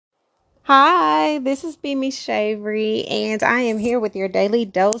Hi, this is Bimi Shavery, and I am here with your daily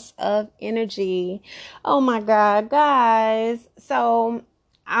dose of energy. Oh my God, guys. So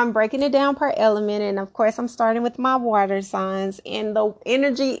I'm breaking it down per element, and of course, I'm starting with my water signs, and the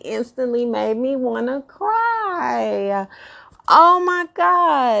energy instantly made me want to cry. Oh my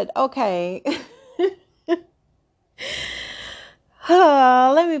God. Okay.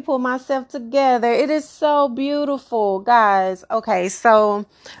 Let me pull myself together. It is so beautiful, guys. Okay, so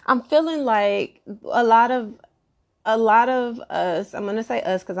I'm feeling like a lot of us, I'm going to say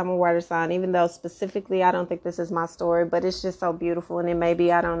us because I'm a water sign, even though specifically I don't think this is my story, but it's just so beautiful and it may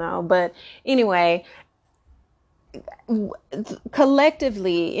be, I don't know. But anyway,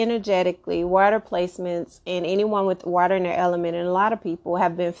 collectively, energetically, water placements and anyone with water in their element, and a lot of people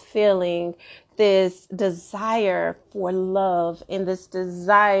have been feeling this desire for love and this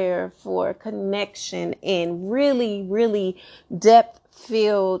desire for connection and really, really depth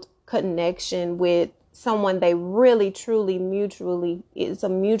filled connection with someone they really, truly, mutually, it's a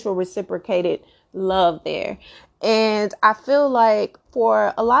mutual reciprocated love there. And I feel like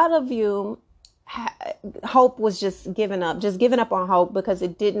for a lot of you, hope was just giving up on hope because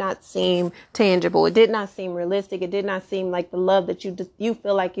it did not seem tangible. It did not seem realistic. It did not seem like the love that you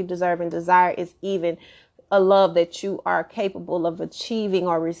feel like you deserve and desire is even a love that you are capable of achieving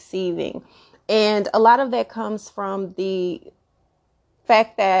or receiving. And a lot of that comes from the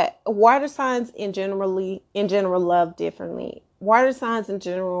fact that water signs in general love differently. Water signs in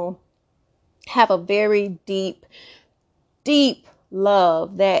general have a very deep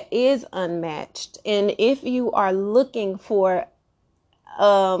love that is unmatched. And if you are looking for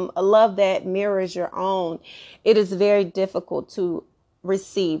a love that mirrors your own, it is very difficult to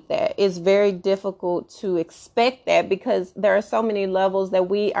receive that. It's very difficult to expect that because there are so many levels that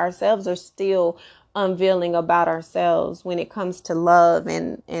we ourselves are still unveiling about ourselves when it comes to love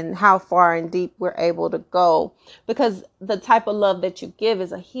and how far and deep we're able to go, because the type of love that you give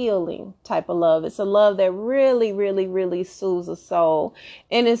is a healing type of love. It's a love that really, really, really soothes a soul,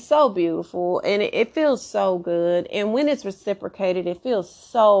 and it's so beautiful, and it feels so good. And when it's reciprocated, it feels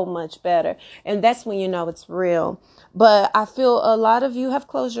so much better, and that's when you know it's real. But I feel a lot of you have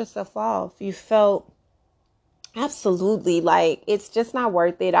closed yourself off. You felt absolutely like it's just not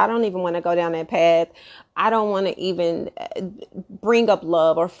worth it. I don't even want to go down that path. I don't want to even bring up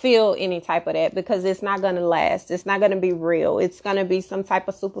love or feel any type of that because it's not going to last. It's not going to be real. It's going to be some type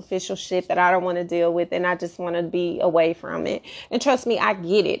of superficial shit that I don't want to deal with, and I just want to be away from it. And trust me, I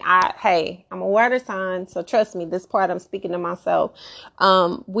get it. Hey, I'm a water sign, so trust me, this part I'm speaking to myself.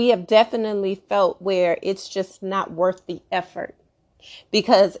 We have definitely felt where it's just not worth the effort,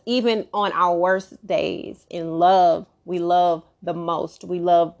 because even on our worst days in love, we love the most. We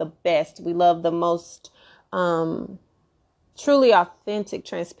love the best. We love the most truly authentic,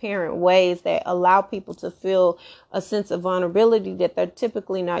 transparent ways that allow people to feel a sense of vulnerability that they're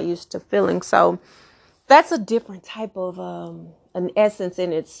typically not used to feeling. So that's a different type of an essence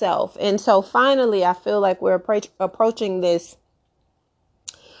in itself. And so finally, I feel like we're approaching this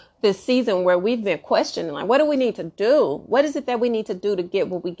season where we've been questioning, like, what do we need to do? What is it that we need to do to get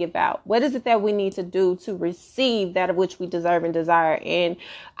what we give out? What is it that we need to do to receive that of which we deserve and desire? And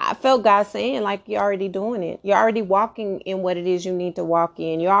I felt God saying, like, you're already doing it. You're already walking in what it is you need to walk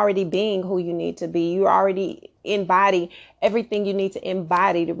in. You're already being who you need to be. You already embody everything you need to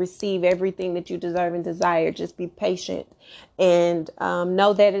embody to receive everything that you deserve and desire. Just be patient and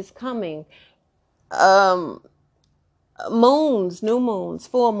know that it's coming. Um, Moons, new moons,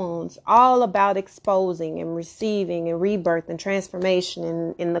 full moons, all about exposing and receiving and rebirth and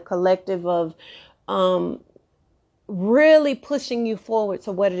transformation in the collective of um, really pushing you forward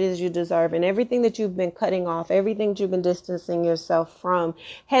to what it is you deserve. And everything that you've been cutting off, everything that you've been distancing yourself from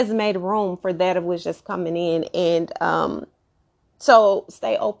has made room for that of which is coming in. And so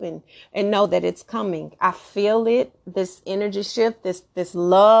stay open and know that it's coming. I feel it. This energy shift, this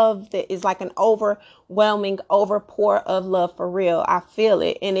love that is like an overwhelming overpour of love for real. I feel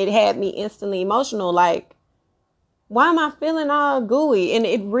it. And it had me instantly emotional. Like, why am I feeling all gooey? And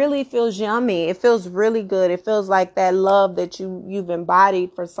it really feels yummy. It feels really good. It feels like that love that you've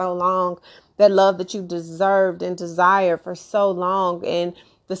embodied for so long, that love that you deserved and desired for so long. And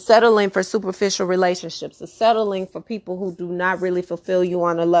the settling for superficial relationships, the settling for people who do not really fulfill you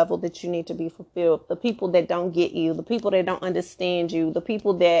on a level that you need to be fulfilled, the people that don't get you, the people that don't understand you, the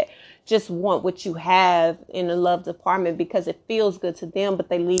people that just want what you have in the love department because it feels good to them, but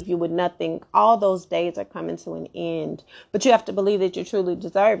they leave you with nothing. All those days are coming to an end. But you have to believe that you truly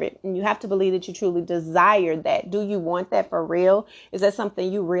deserve it. And you have to believe that you truly desire that. Do you want that for real? Is that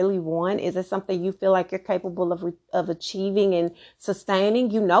something you really want? Is it something you feel like you're capable of achieving and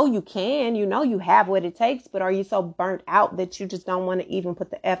sustaining? You know you can. You know you have what it takes, but are you so burnt out that you just don't want to even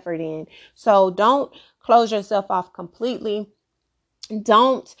put the effort in? So don't close yourself off completely.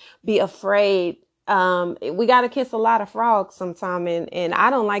 Don't be afraid. We got to kiss a lot of frogs sometime, and I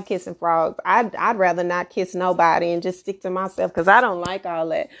don't like kissing frogs. I'd rather not kiss nobody and just stick to myself because I don't like all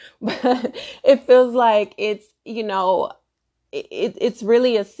that. But it feels like it's, it's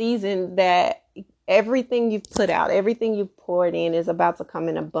really a season that everything you've put out, everything you've poured in is about to come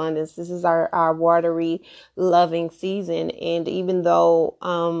in abundance. This is our watery, loving season. And even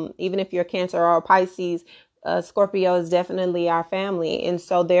though, even if you're Cancer or Pisces, Scorpio is definitely our family. And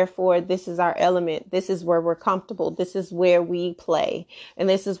so therefore, this is our element. This is where we're comfortable. This is where we play. And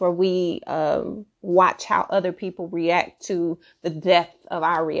this is where we watch how other people react to the depth of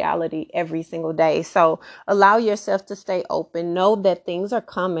our reality every single day. So allow yourself to stay open. Know that things are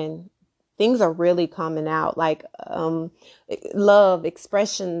coming. Things are really coming out, like love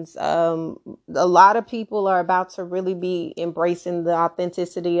expressions. A lot of people are about to really be embracing the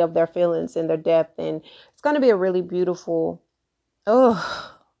authenticity of their feelings and their depth. And it's going to be a really beautiful,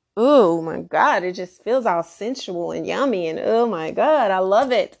 oh my God, it just feels all sensual and yummy. And oh my God, I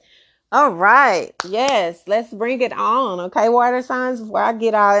love it. All right. Yes. Let's bring it on. Okay. Water signs, before I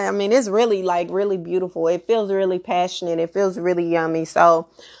get out. I mean, it's really really beautiful. It feels really passionate. It feels really yummy. So,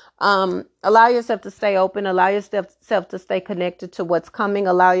 allow yourself to stay open, allow yourself to stay connected to what's coming,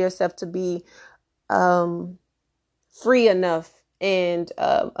 allow yourself to be, free enough and,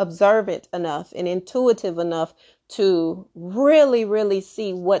 observant enough and intuitive enough to really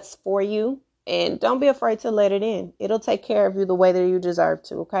see what's for you. And don't be afraid to let it in. It'll take care of you the way that you deserve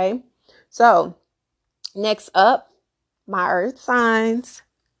to. Okay. So next up, my earth signs.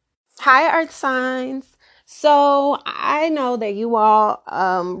 Hi, earth signs. So I know that you all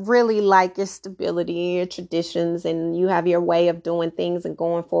really like your stability, your traditions, and you have your way of doing things and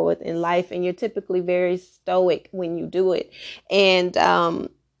going forward in life. And you're typically very stoic when you do it. And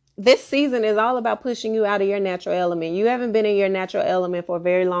this season is all about pushing you out of your natural element. You haven't been in your natural element for a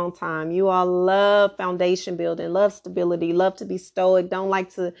very long time. You all love foundation building, love stability, love to be stoic, don't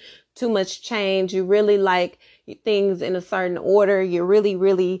like to too much change. You really like things in a certain order. You're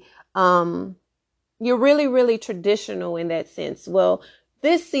really traditional in that sense. Well,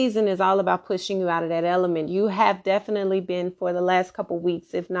 this season is all about pushing you out of that element. You have definitely been, for the last couple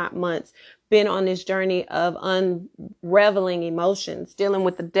weeks, if not months, been on this journey of unraveling emotions, dealing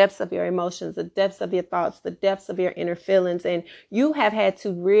with the depths of your emotions, the depths of your thoughts, the depths of your inner feelings. And you have had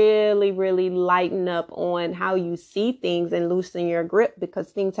to really lighten up on how you see things and loosen your grip,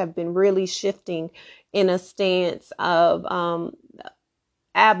 because things have been really shifting in a stance of,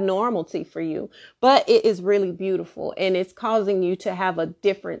 abnormality for you, but it is really beautiful, and it's causing you to have a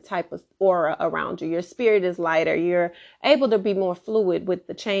different type of aura around you. Your spirit is lighter. You're able to be more fluid with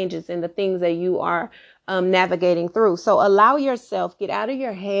the changes and the things that you are navigating through. So allow yourself, get out of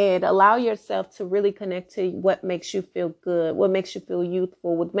your head, allow yourself to really connect to what makes you feel good, what makes you feel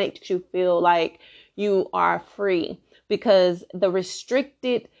youthful, what makes you feel like you are free, because the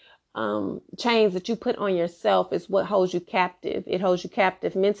restricted chains that you put on yourself is what holds you captive. It holds you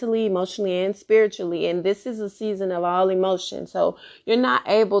captive mentally, emotionally, and spiritually. And this is a season of all emotion. So you're not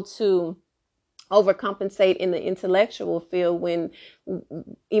able to overcompensate in the intellectual field when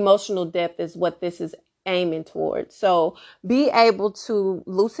emotional depth is what this is aiming towards. So be able to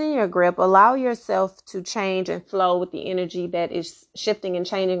loosen your grip, allow yourself to change and flow with the energy that is shifting and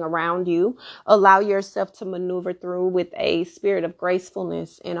changing around you. Allow yourself to maneuver through with a spirit of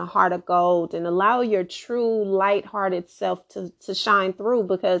gracefulness and a heart of gold, and allow your true light-hearted self to shine through,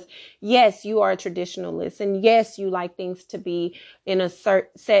 because yes, you are a traditionalist, and yes, you like things to be in a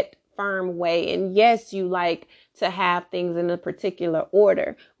set firm way, and yes, you like to have things in a particular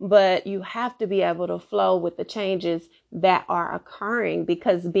order, but you have to be able to flow with the changes that are occurring,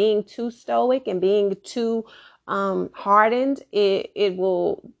 because being too stoic and being too hardened,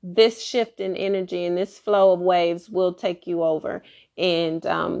 this shift in energy and this flow of waves will take you over, and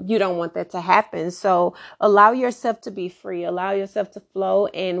you don't want that to happen. So allow yourself to be free, allow yourself to flow,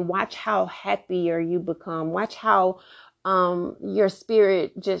 and watch how happier you become. Watch how your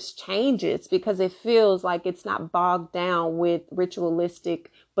spirit just changes, because it feels like it's not bogged down with ritualistic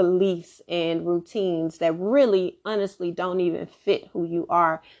beliefs and routines that really honestly don't even fit who you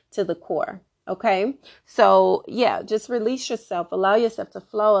are to the core. Okay. So yeah, just release yourself, allow yourself to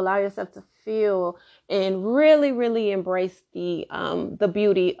flow, allow yourself to feel, and really, really embrace the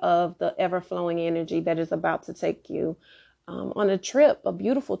beauty of the ever flowing energy that is about to take you on a trip, a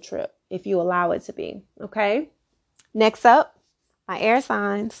beautiful trip, if you allow it to be. Okay. Next up, my air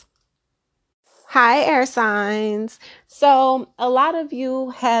signs. Hi, air signs. So, a lot of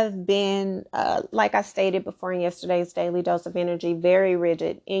you have been, like I stated before in yesterday's daily dose of energy, very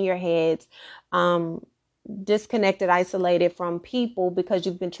rigid in your heads, um, disconnected, isolated from people because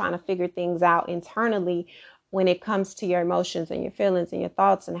you've been trying to figure things out internally when it comes to your emotions and your feelings and your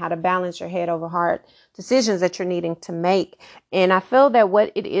thoughts and how to balance your head over heart decisions that you're needing to make. And I feel that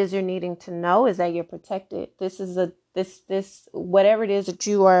what it is you're needing to know is that you're protected. This whatever it is that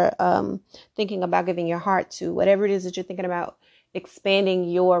you are thinking about giving your heart to, whatever it is that you're thinking about expanding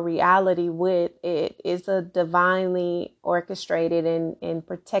your reality with, it is a divinely orchestrated and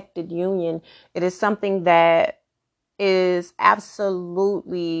protected union. It is something that is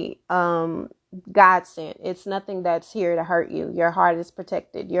absolutely God sent. It's nothing that's here to hurt you. Your heart is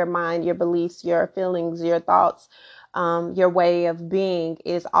protected. Your mind, your beliefs, your feelings, your thoughts, your way of being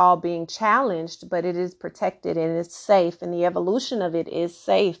is all being challenged, but it is protected and it's safe. And the evolution of it is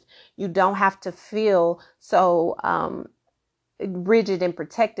safe. You don't have to feel so rigid and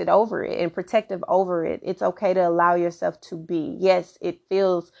protected over it and protective over it. It's okay to allow yourself to be. Yes, it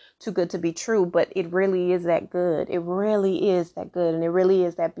feels too good to be true, but it really is that good. It really is that good. And it really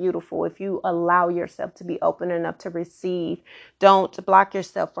is that beautiful. If you allow yourself to be open enough to receive, don't block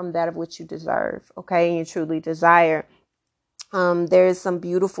yourself from that of which you deserve. Okay. And you truly desire. There is some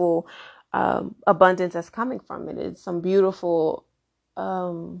beautiful abundance that's coming from it. It's some beautiful,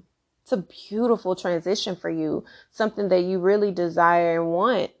 it's a beautiful transition for you, something that you really desire and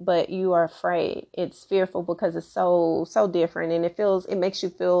want, but you are afraid. It's fearful because it's so different, and it makes you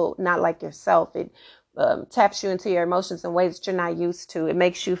feel not like yourself. It taps you into your emotions in ways that you're not used to. It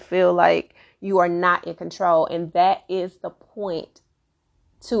makes you feel like you are not in control, and that is the point,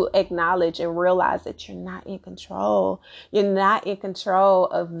 to acknowledge and realize that you're not in control. You're not in control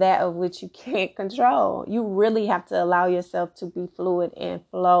of that of which you can't control. You really have to allow yourself to be fluid and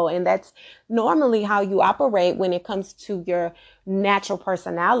flow. And that's normally how you operate when it comes to your natural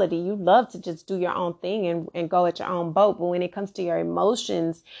personality. You love to just do your own thing and go at your own boat. But when it comes to your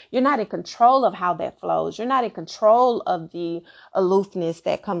emotions, you're not in control of how that flows. You're not in control of the aloofness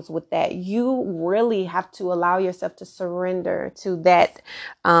that comes with that. You really have to allow yourself to surrender to that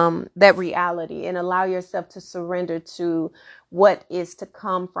reality and allow yourself to surrender to what is to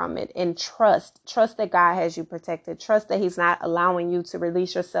come from it, and trust that God has you protected. Trust that he's not allowing you to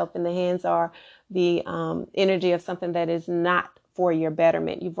release yourself in the hands or the energy of something that is not for your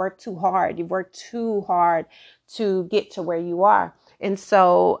betterment. You've worked too hard. You've worked too hard to get to where you are. And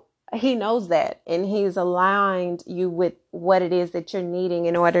so he knows that, and he's aligned you with what it is that you're needing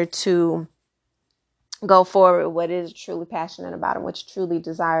in order to go forward, what is truly passionate about and what you truly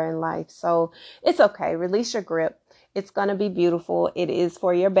desire in life. So it's okay. Release your grip. It's going to be beautiful. It is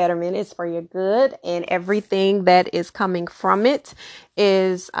for your betterment. It's for your good. And everything that is coming from it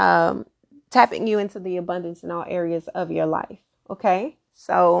is tapping you into the abundance in all areas of your life. Okay.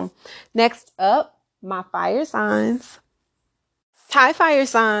 So next up, my fire signs. Hi, fire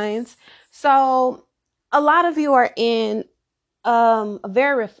signs. So a lot of you are in a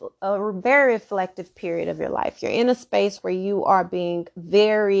very reflective period of your life. You're in a space where you are being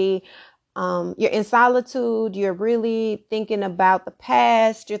very you're in solitude. You're really thinking about the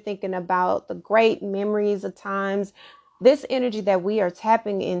past. You're thinking about the great memories of times. This energy that we are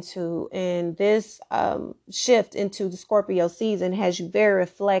tapping into, and this shift into the Scorpio season, has you very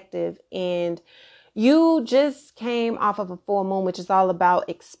reflective, and you just came off of a full moon, which is all about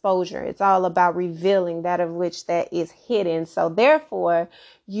exposure. It's all about revealing that of which that is hidden. So therefore,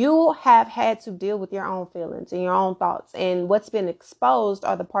 you have had to deal with your own feelings and your own thoughts. And what's been exposed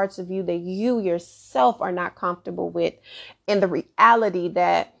are the parts of you that you yourself are not comfortable with. And the reality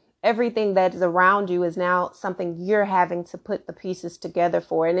that everything that is around you is now something you're having to put the pieces together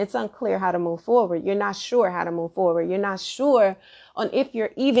for. And it's unclear how to move forward. You're not sure how to move forward. You're not sure on if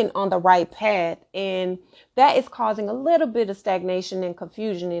you're even on the right path. And that is causing a little bit of stagnation and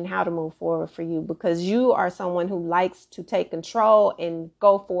confusion in how to move forward for you, because you are someone who likes to take control and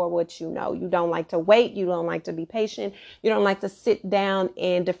go for what you know. You don't like to wait. You don't like to be patient. You don't like to sit down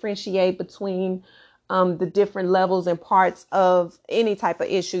and differentiate between the different levels and parts of any type of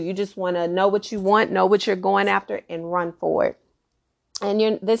issue. You just want to know what you want, know what you're going after, and run for it.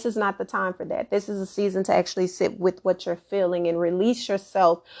 And this is not the time for that. This is a season to actually sit with what you're feeling and release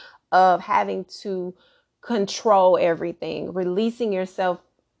yourself of having to control everything, releasing yourself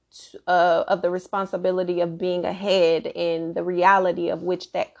of the responsibility of being ahead and the reality of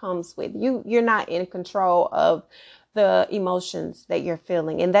which that comes with. You're not in control of the emotions that you're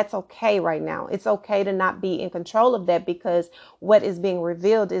feeling. And that's okay right now. It's okay to not be in control of that, because what is being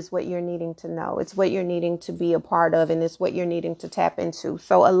revealed is what you're needing to know. It's what you're needing to be a part of, and it's what you're needing to tap into.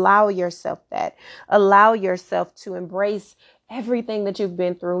 So allow yourself that. Allow yourself to embrace everything that you've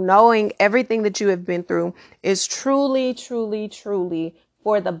been through. Knowing everything that you have been through is truly, truly, truly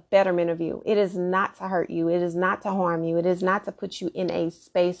for the betterment of you. It is not to hurt you. It is not to harm you. It is not to put you in a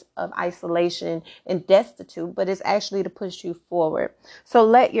space of isolation and destitute, but it's actually to push you forward. So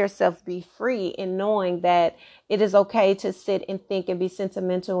let yourself be free in knowing that it is okay to sit and think and be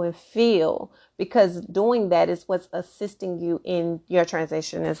sentimental and feel, because doing that is what's assisting you in your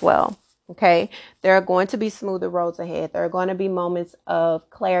transition as well. Okay. There are going to be smoother roads ahead. There are going to be moments of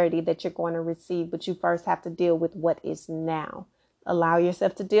clarity that you're going to receive, but you first have to deal with what is now. Allow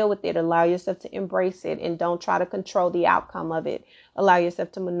yourself to deal with it. Allow yourself to embrace it, and don't try to control the outcome of it. Allow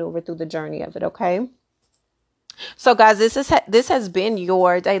yourself to maneuver through the journey of it. Okay. So guys, this has been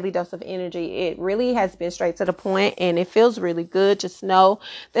your daily dose of energy. It really has been straight to the point, and it feels really good. Just know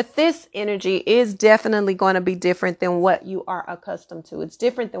that this energy is definitely going to be different than what you are accustomed to. It's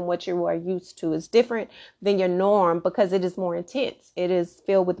different than what you are used to. It's different than your norm, because it is more intense. It is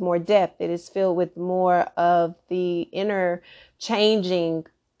filled with more depth. It is filled with more of the inner changing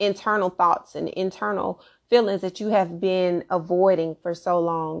internal thoughts and internal feelings that you have been avoiding for so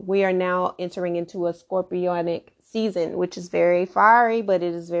long. We are now entering into a scorpionic season, which is very fiery, but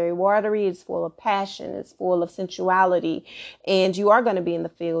it is very watery. It's full of passion. It's full of sensuality. And you are going to be in the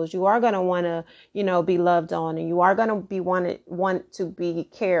fields. You are going to want to, be loved on, and you are going to be want to be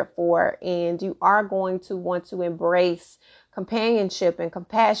cared for. And you are going to want to embrace companionship and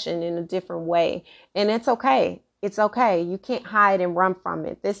compassion in a different way. And it's okay. It's okay. You can't hide and run from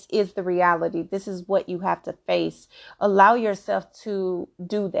it. This is the reality. This is what you have to face. Allow yourself to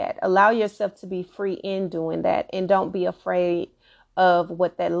do that. Allow yourself to be free in doing that. And don't be afraid of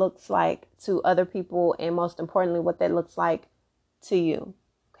what that looks like to other people. And most importantly, what that looks like to you.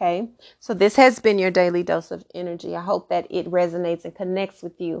 Okay. So this has been your daily dose of energy. I hope that it resonates and connects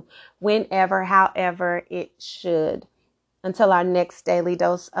with you whenever, however it should. Until our next daily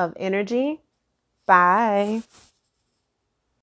dose of energy. Bye.